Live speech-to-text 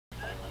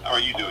How are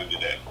you doing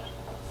today?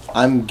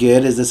 I'm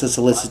good. Is this a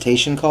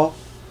solicitation call?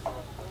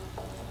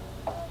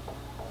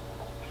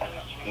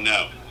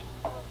 No.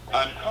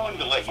 I'm calling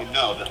to let you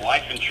know that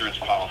life insurance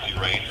policy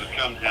rates have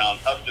come down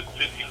up to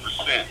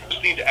 50%.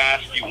 Just need to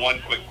ask you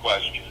one quick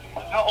question.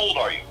 How old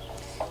are you?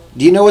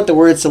 Do you know what the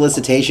word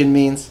solicitation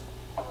means?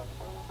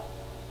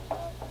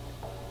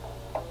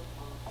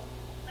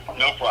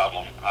 No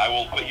problem. I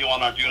will put you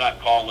on our do not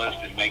call list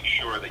and make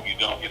sure that you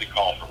don't get a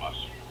call from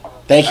us.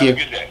 Thank you. Have a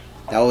good day.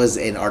 That was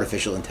an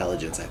artificial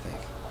intelligence, I think.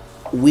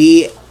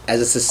 We, as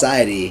a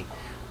society,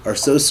 are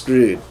so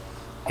screwed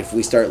if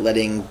we start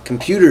letting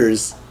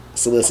computers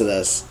solicit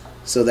us,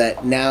 so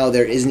that now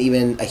there isn't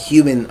even a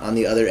human on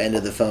the other end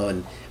of the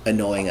phone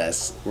annoying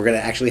us. We're going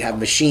to actually have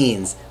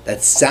machines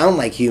that sound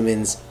like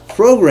humans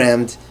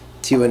programmed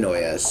to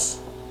annoy us.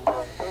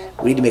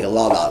 We need to make a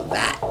law about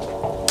that.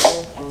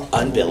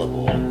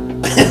 Unbillable.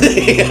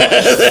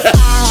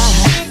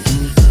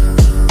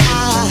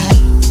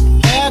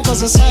 There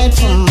goes a sight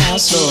from my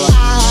soul.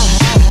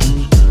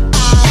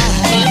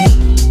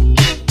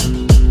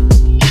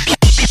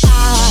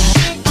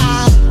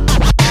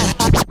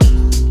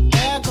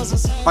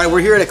 All right,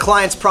 we're here at a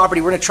client's property.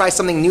 We're going to try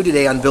something new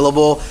today on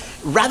Billable.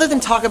 Rather than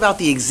talk about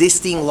the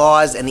existing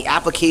laws and the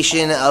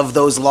application of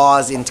those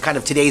laws in kind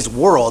of today's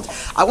world,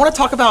 I want to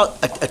talk about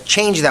a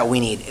change that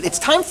we need. It's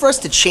time for us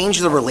to change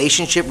the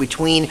relationship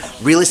between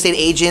real estate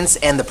agents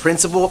and the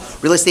principal,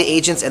 real estate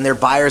agents and their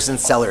buyers and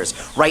sellers.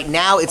 Right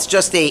now, it's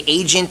just a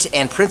agent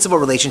and principal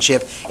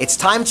relationship. It's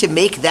time to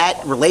make that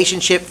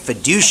relationship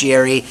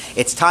fiduciary.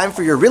 It's time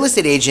for your real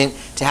estate agent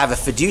to have a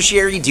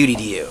fiduciary duty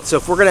to you. So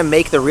if we're going to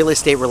make the real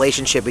estate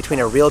relationship between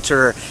a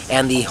realtor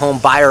and the home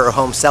buyer or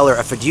home seller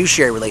a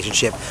fiduciary relationship,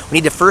 we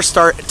need to first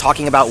start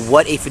talking about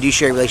what a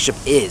fiduciary relationship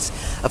is.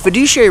 A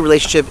fiduciary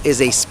relationship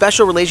is a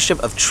special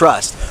relationship of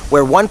trust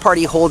where one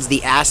party holds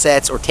the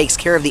assets or takes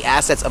care of the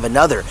assets of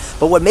another.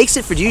 But what makes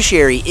it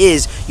fiduciary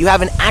is you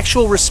have an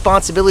actual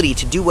responsibility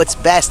to do what's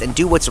best and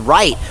do what's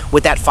right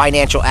with that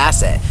financial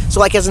asset. So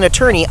like as an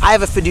attorney, I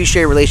have a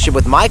fiduciary relationship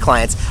with my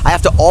clients. I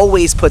have to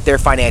always put their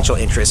financial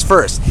interests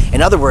first.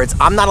 In other words,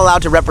 I'm not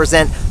allowed to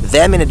represent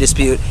them in a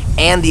dispute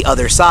and the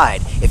other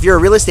side. If you're a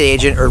real estate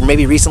agent or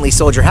maybe recently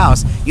sold your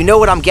house, you know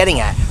what I'm getting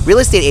at. Real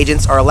estate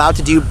agents are allowed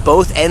to do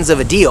both ends of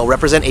a deal,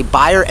 represent a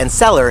buyer and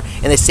seller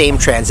in the same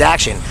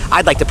transaction.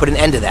 I'd like to put an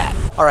end to that.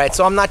 All right,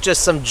 so I'm not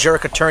just some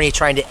jerk attorney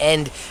trying to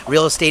end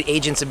real estate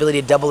agents'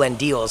 ability to double end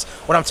deals.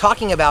 What I'm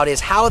talking about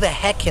is how the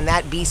heck can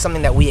that be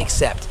something that we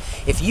accept?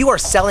 If you are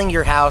selling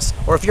your house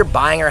or if you're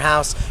buying your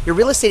house, your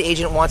real estate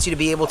agent wants you to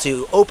be able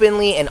to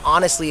openly and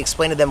honestly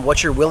explain to them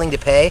what you're willing to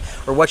pay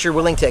or what you're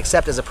willing to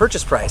accept as a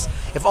purchase price.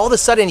 If all of a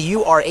sudden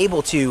you are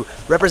able to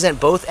represent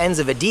both ends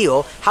of a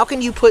deal, how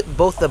can you put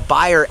both the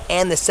buyer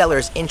and the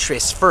seller's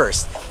interests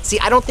first? See,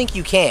 I don't think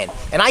you can.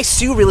 And I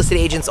sue real estate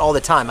agents all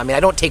the time. I mean, I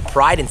don't take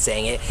pride in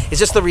saying it. It's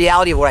just the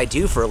reality of what I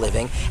do for a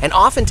living. And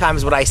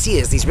oftentimes what I see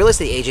is these real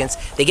estate agents,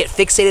 they get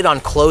fixated on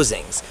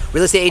closings.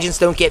 Real estate agents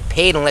don't get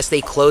paid unless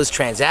they close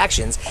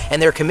transactions,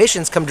 and their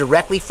commissions come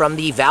directly from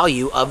the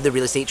value of the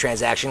real estate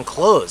transaction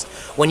closed.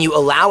 When you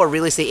allow a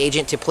real estate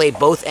agent to play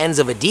both ends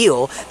of a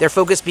deal, their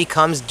focus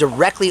becomes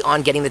directly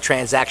on getting the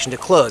transaction to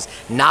close.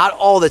 Not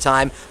all the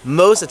time,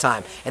 most of the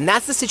time. And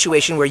that's the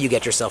situation where you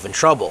get yourself in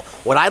trouble.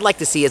 What I'd like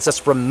to see is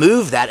us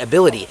remove that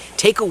ability,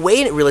 take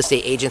away a real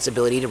estate agent's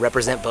ability to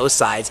represent both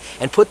sides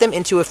and put them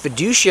into a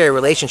fiduciary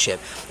relationship.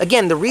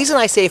 Again, the reason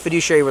I say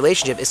fiduciary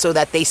relationship is so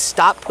that they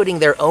stop putting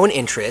their own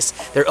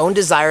interests, their own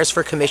desires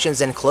for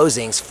commissions and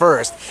closings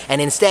first,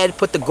 and instead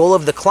put the goal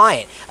of the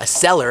client, a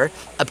seller,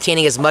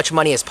 obtaining as much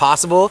money as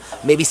possible,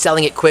 maybe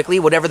selling it quickly,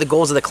 whatever the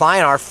goals of the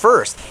client are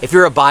first. If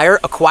you're a buyer,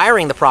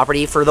 acquiring the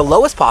property for the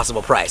lowest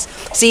possible price.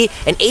 See,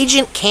 an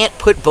agent can't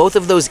put both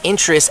of those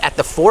interests at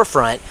the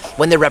forefront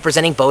when they're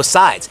representing both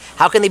sides.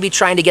 How can they be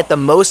trying to get the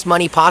most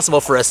money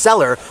possible for a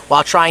seller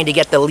while trying to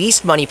get the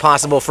least money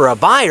possible for a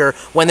buyer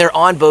when they're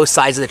on both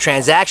sides of the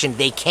transaction?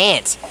 They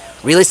can't.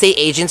 Real estate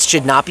agents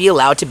should not be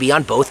allowed to be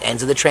on both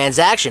ends of the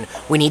transaction.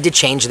 We need to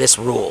change this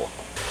rule.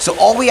 So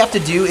all we have to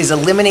do is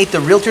eliminate the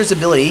realtor's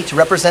ability to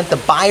represent the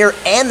buyer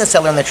and the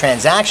seller in the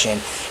transaction,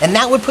 and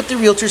that would put the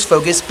realtor's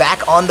focus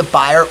back on the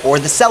buyer or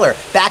the seller,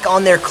 back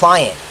on their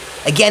client.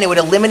 Again, it would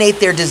eliminate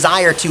their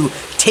desire to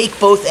take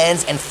both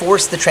ends and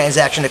force the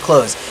transaction to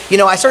close. You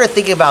know, I started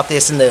thinking about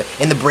this in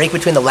the break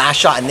between the last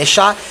shot and this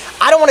shot.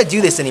 I don't want to do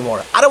this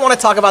anymore. I don't want to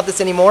talk about this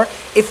anymore.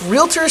 If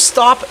realtors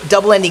stop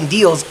double-ending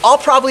deals, I'll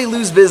probably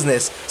lose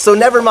business. So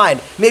never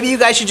mind. Maybe you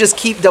guys should just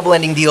keep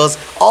double-ending deals.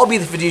 I'll be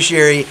the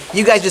fiduciary.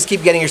 You guys just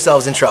keep getting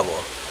yourselves in trouble.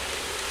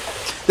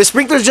 The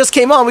sprinklers just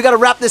came on. We got to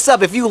wrap this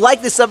up. If you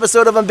like this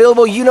episode of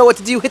Unbillable, you know what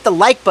to do. Hit the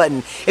like button.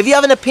 If you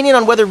have an opinion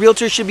on whether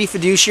realtors should be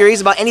fiduciaries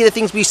about any of the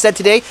things we said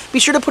today, be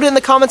sure to put it in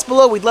the comments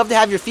below. We'd love to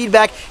have your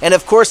feedback. And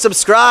of course,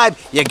 subscribe.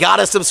 You got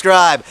to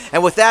subscribe.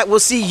 And with that,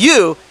 we'll see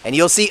you and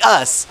you'll see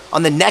us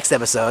on the next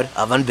episode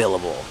of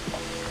Unbillable.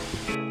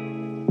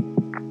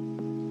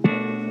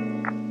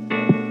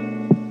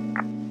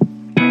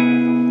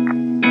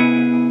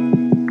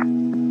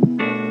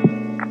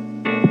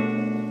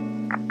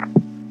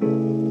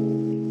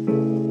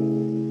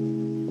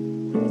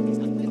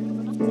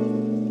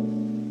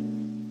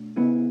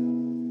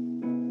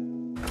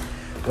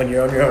 when you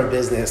own your own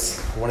business,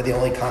 one of the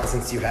only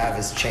constants you have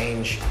is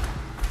change.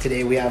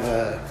 Today we have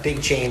a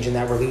big change in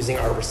that we're losing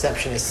our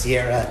receptionist,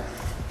 Sierra.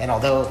 And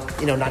although,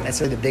 not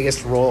necessarily the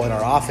biggest role in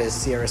our office,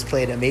 Sierra's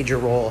played a major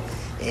role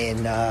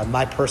in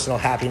my personal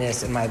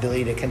happiness and my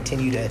ability to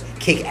continue to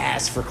kick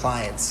ass for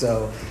clients.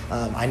 So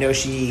I know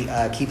she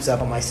keeps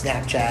up on my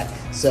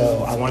Snapchat.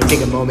 So I want to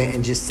take a moment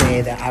and just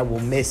say that I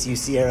will miss you,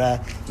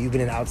 Sierra. You've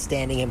been an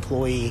outstanding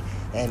employee,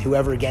 and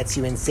whoever gets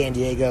you in San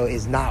Diego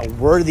is not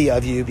worthy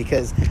of you,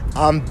 because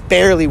I'm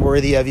barely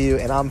worthy of you,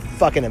 and I'm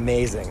fucking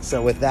amazing.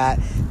 So with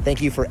that,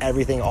 thank you for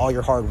everything, all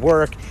your hard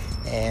work,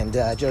 and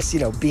just,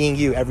 being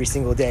you every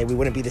single day. We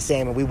wouldn't be the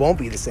same, and we won't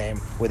be the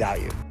same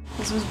without you.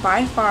 This was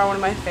by far one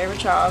of my favorite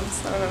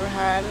jobs that I've ever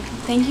had.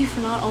 Thank you for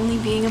not only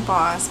being a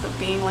boss, but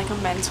being like a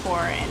mentor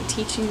and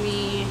teaching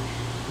me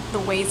the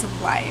ways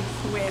of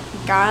life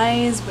with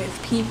guys,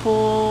 with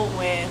people,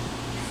 with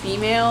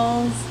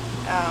females,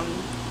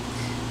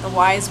 the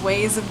wise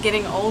ways of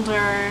getting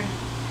older,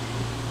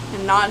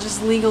 and not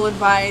just legal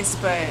advice,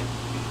 but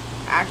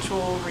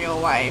actual real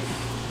life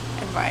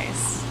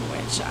advice,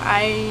 which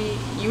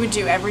you would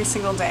do every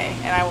single day,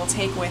 and I will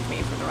take with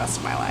me for the rest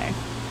of my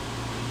life.